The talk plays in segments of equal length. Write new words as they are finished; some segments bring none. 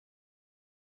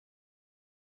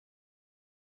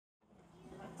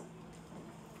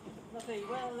Lovely.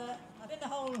 Well, I think the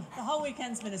whole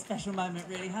weekend's been a special moment,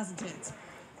 really, hasn't it?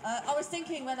 I was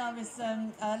thinking when I was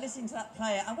listening to that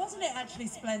player, and wasn't it actually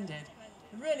splendid?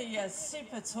 Really a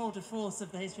super tour de force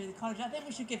of the history of the college. I think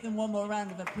we should give them one more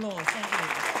round of applause, don't you?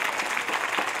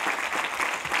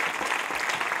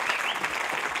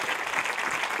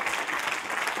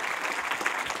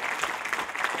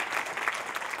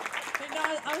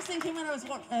 I was thinking when I was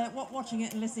watching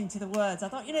it and listening to the words, I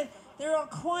thought, there are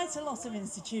quite a lot of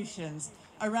institutions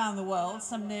around the world,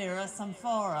 some nearer, some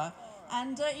farer,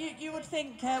 and you would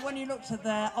think when you looked at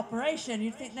their operation,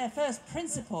 you'd think their first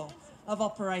principle of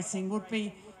operating would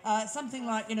be something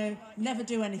like, never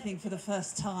do anything for the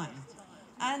first time.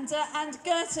 And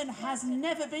Girton has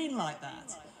never been like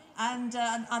that, and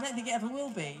I don't think it ever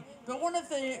will be. But one of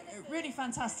the really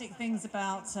fantastic things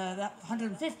about that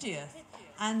 150th,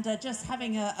 and just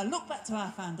having a look back to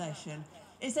our foundation,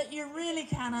 is that you really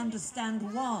can understand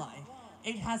why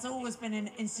it has always been an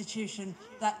institution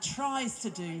that tries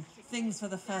to do things for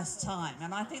the first time.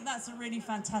 And I think that's a really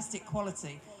fantastic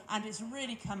quality, and it's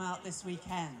really come out this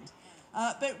weekend.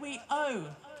 But we owe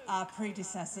our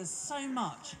predecessors so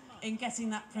much in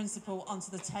getting that principle onto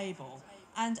the table.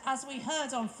 And as we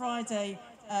heard on Friday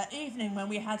evening, when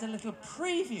we had a little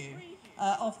preview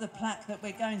of the plaque that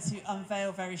we're going to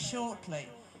unveil very shortly,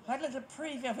 we had a little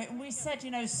preview of it, and we said,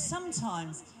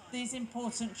 sometimes these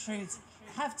important truths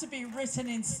have to be written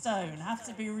in stone, have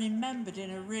to be remembered in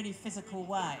a really physical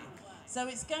way. So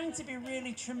it's going to be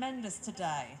really tremendous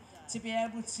today to be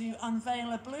able to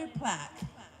unveil a blue plaque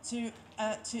to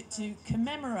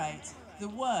commemorate the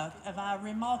work of our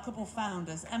remarkable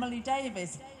founders, Emily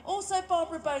Davis, also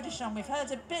Barbara Beaudeschamps. We've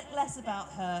heard a bit less about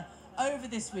her over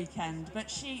this weekend, but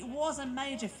she was a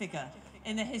major figure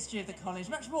in the history of the college,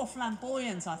 much more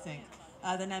flamboyant, I think,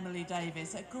 than Emily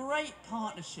Davis. A great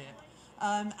partnership,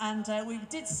 and we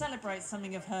did celebrate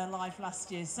something of her life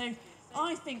last year. So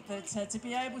I think that to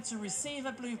be able to receive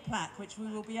a blue plaque, which we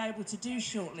will be able to do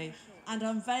shortly, and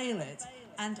unveil it,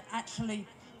 and actually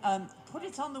put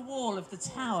it on the wall of the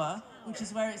tower, which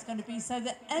is where it's going to be, so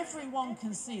that everyone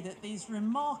can see that these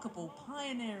remarkable,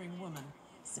 pioneering women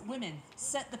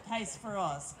set the pace for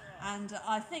us, and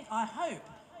I hope,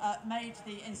 made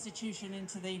the institution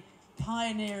into the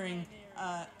pioneering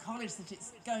college that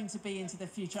it's going to be into the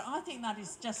future. I think that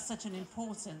is just such an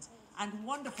important and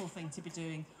wonderful thing to be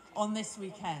doing on this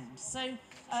weekend. So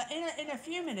in a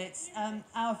few minutes,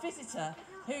 our visitor,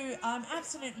 who I'm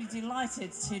absolutely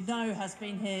delighted to know has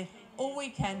been here all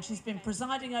weekend, she's been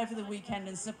presiding over the weekend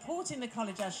and supporting the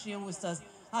college as she always does.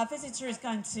 Our visitor is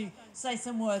going to say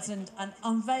some words and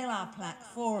unveil our plaque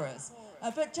for us.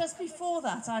 But just before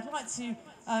that, I'd like to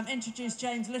introduce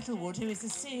James Littlewood, who is the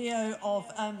CEO of...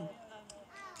 I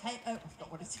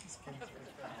forgot what it is.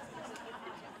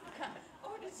 I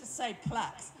wanted to say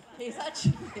plaques. He's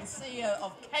actually the CEO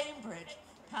of Cambridge,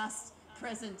 past,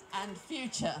 present and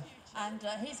future. And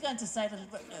he's going to say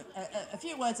a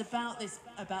few words about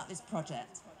this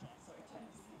project.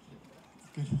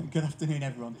 Good afternoon,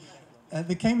 everyone.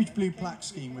 The Cambridge Blue Plaque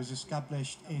scheme was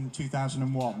established in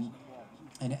 2001,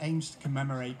 and it aims to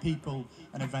commemorate people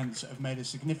and events that have made a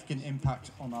significant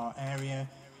impact on our area,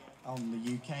 on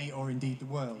the UK, or indeed the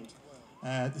world.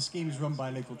 The scheme is run by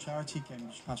a local charity,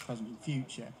 Cambridge Past, Present and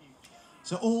Future.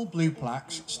 So all blue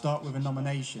plaques start with a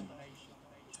nomination.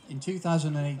 In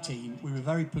 2018, we were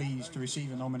very pleased to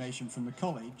receive a nomination from the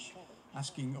college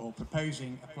asking or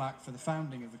proposing a plaque for the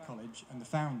founding of the college and the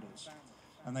founders.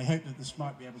 And they hope that this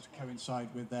might be able to coincide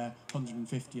with their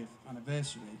 150th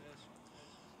anniversary.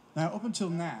 Now, up until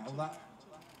now, that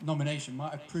nomination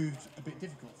might have proved a bit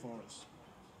difficult for us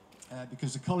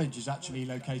because the college is actually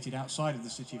located outside of the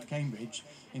city of Cambridge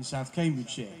in South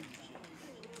Cambridgeshire.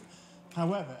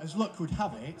 However, as luck would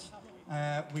have it,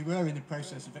 we were in the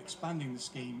process of expanding the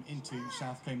scheme into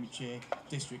South Cambridgeshire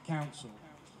District Council.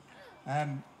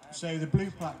 So the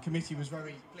Blue Plaque Committee was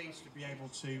very pleased to be able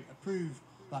to approve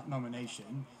that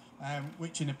nomination,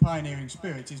 which in a pioneering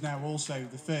spirit is now also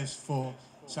the first for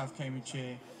South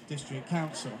Cambridgeshire District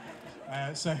Council.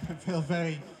 So I feel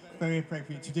very, very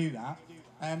appropriate to do that.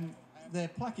 The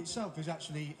plaque itself is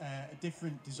actually a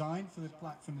different design for the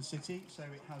plaque from the city, so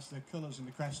it has the colours and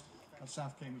the crest of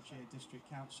South Cambridgeshire District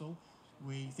Council.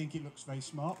 We think it looks very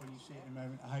smart when you see it in a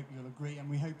moment. I hope you'll agree, and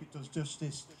we hope it does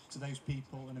justice to those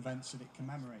people and events that it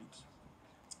commemorates.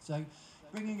 So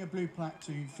bringing a blue plaque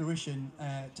to fruition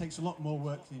takes a lot more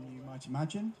work than you might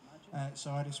imagine.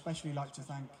 So I'd especially like to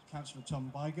thank Councillor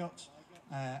Tom Bygott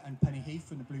and Penny Heath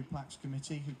from the Blue Plaques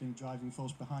Committee, who've been the driving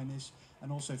force behind this,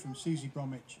 and also from Susie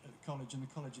Bromwich at the college and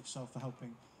the college itself for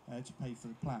helping to pay for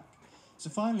the plaque. So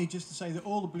finally, just to say that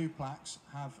all the Blue Plaques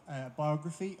have a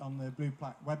biography on the Blue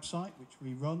Plaque website, which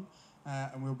we run,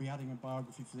 and we'll be adding a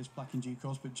biography for this plaque in due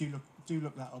course, but do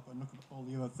look that up and look at all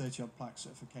the other 30-odd plaques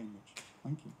that are for Cambridge.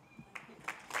 Thank you.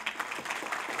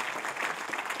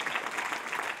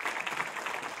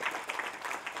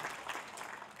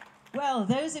 Well,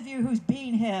 those of you who've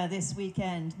been here this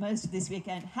weekend, most of this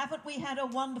weekend, haven't we had a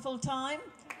wonderful time?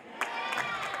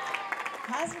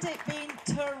 Hasn't it been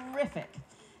terrific?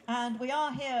 And we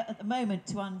are here at the moment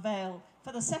to unveil,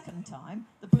 for the second time,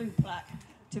 the Blue Plaque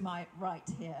to my right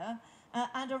here.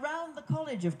 And around the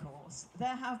college, of course,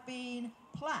 there have been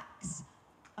plaques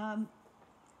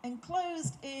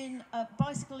enclosed in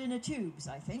bicycle inner tubes,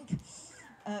 I think,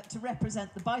 to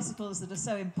represent the bicycles that are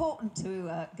so important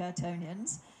to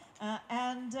Girtonians.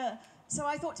 So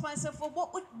I thought to myself, well,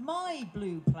 what would my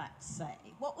Blue Plaques say?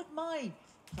 What would my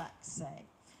plaques say?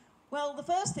 Well, the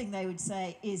first thing they would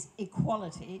say is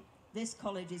equality. This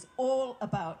college is all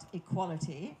about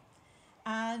equality.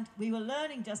 And we were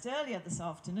learning just earlier this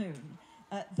afternoon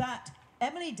that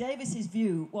Emily Davis's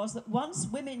view was that once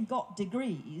women got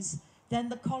degrees, then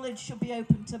the college should be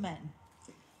open to men.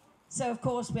 So, of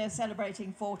course, we're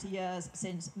celebrating 40 years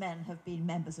since men have been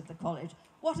members of the college.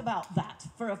 What about that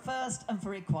for a first and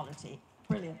for equality?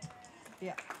 Brilliant.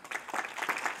 Yeah.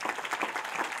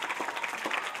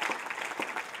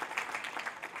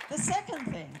 The second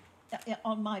thing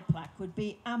on my plaque would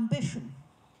be ambition.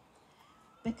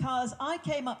 Because I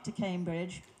came up to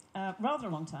Cambridge rather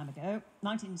a long time ago,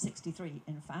 1963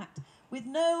 in fact, with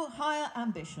no higher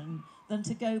ambition than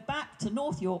to go back to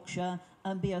North Yorkshire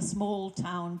and be a small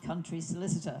town country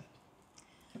solicitor.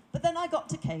 But then I got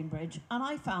to Cambridge and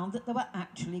I found that there were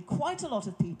actually quite a lot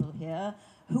of people here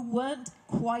who weren't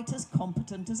quite as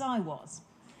competent as I was.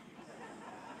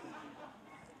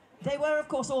 They were, of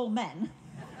course, all men.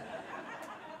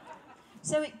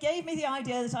 So it gave me the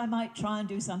idea that I might try and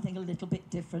do something a little bit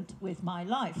different with my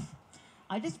life.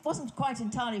 I just wasn't quite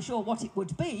entirely sure what it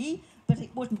would be, but it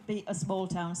wouldn't be a small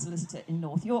town solicitor in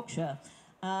North Yorkshire.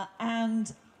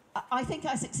 And I think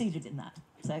I succeeded in that.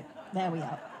 So there we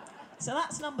are. So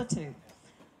that's number 2.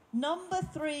 Number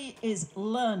 3 is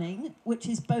learning, which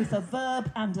is both a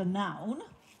verb and a noun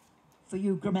for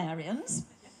you grammarians.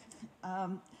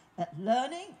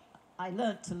 Learning, I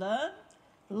learnt to learn.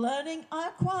 Learning, I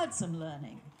acquired some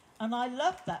learning. And I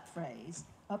loved that phrase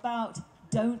about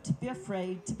don't be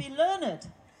afraid to be learned.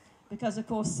 Because, of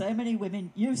course, so many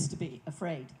women used to be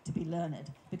afraid to be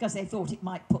learned because they thought it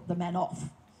might put the men off.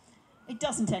 It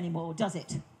doesn't anymore, does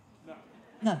it? No.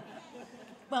 No.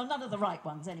 Well, none of the right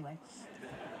ones, anyway.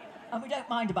 And we don't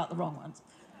mind about the wrong ones.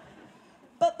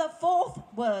 But the 4th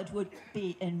word would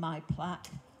be in my plaque,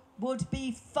 would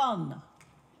be fun.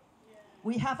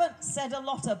 We haven't said a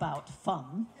lot about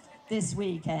fun this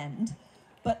weekend,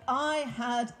 but I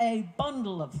had a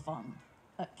bundle of fun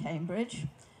at Cambridge,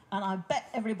 and I bet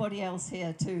everybody else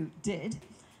here too did.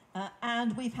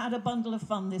 And we've had a bundle of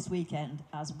fun this weekend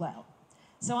as well.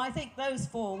 So I think those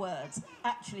 4 words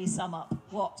actually sum up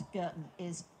what Girton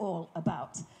is all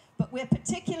about. But we're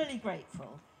particularly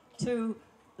grateful to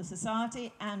the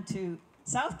Society and to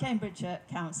South Cambridgeshire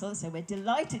Council, so we're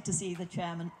delighted to see the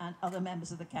chairman and other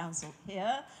members of the council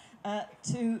here,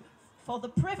 for the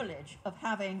privilege of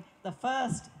having the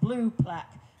first Blue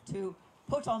Plaque to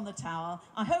put on the tower.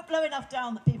 I hope low enough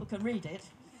down that people can read it,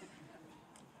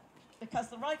 because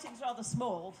the writing's rather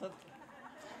small for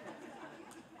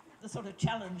the sort of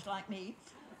challenge like me.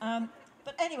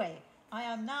 But anyway, I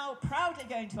am now proudly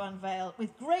going to unveil,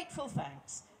 with grateful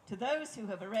thanks to those who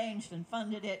have arranged and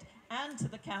funded it, and to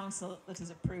the council that has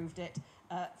approved it,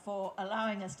 for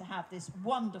allowing us to have this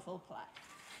wonderful plaque.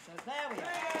 So there we are.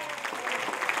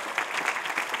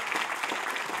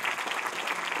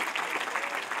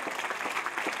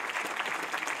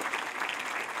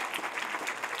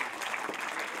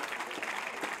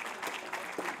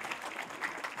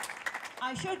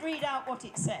 I should read out what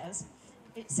it says.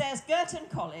 It says, Girton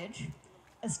College,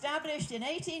 established in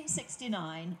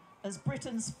 1869 as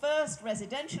Britain's first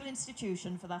residential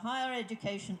institution for the higher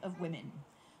education of women.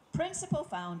 Principal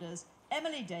founders,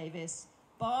 Emily Davis,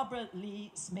 Barbara Lee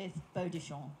Smith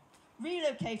Bodichon.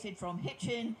 Relocated from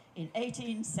Hitchin in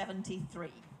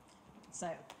 1873. So,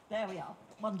 there we are.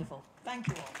 Wonderful. Thank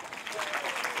you all.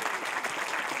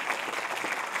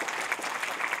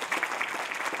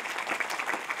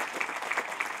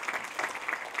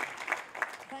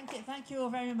 Thank you all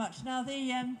very much. Now,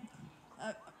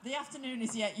 the afternoon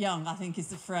is yet young, I think is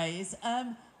the phrase.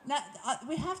 Now,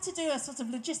 we have to do a sort of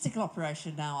logistical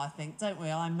operation now, I think, don't we?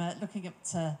 I'm looking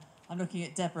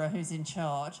at Deborah, who's in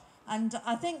charge. And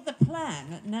I think the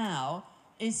plan now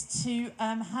is to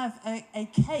have a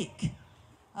cake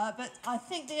But I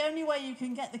think the only way you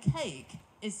can get the cake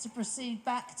is to proceed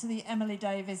back to the Emily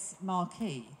Davis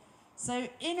marquee. So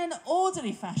in an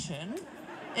orderly fashion,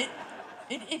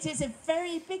 it is a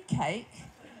very big cake.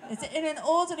 It's in an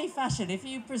orderly fashion. If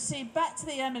you proceed back to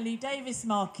the Emily Davis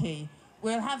marquee,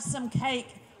 we'll have some cake,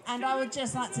 and I would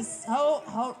just like to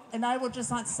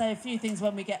say a few things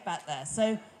when we get back there.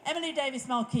 So Emily Davis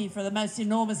marquee for the most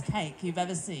enormous cake you've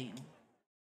ever seen.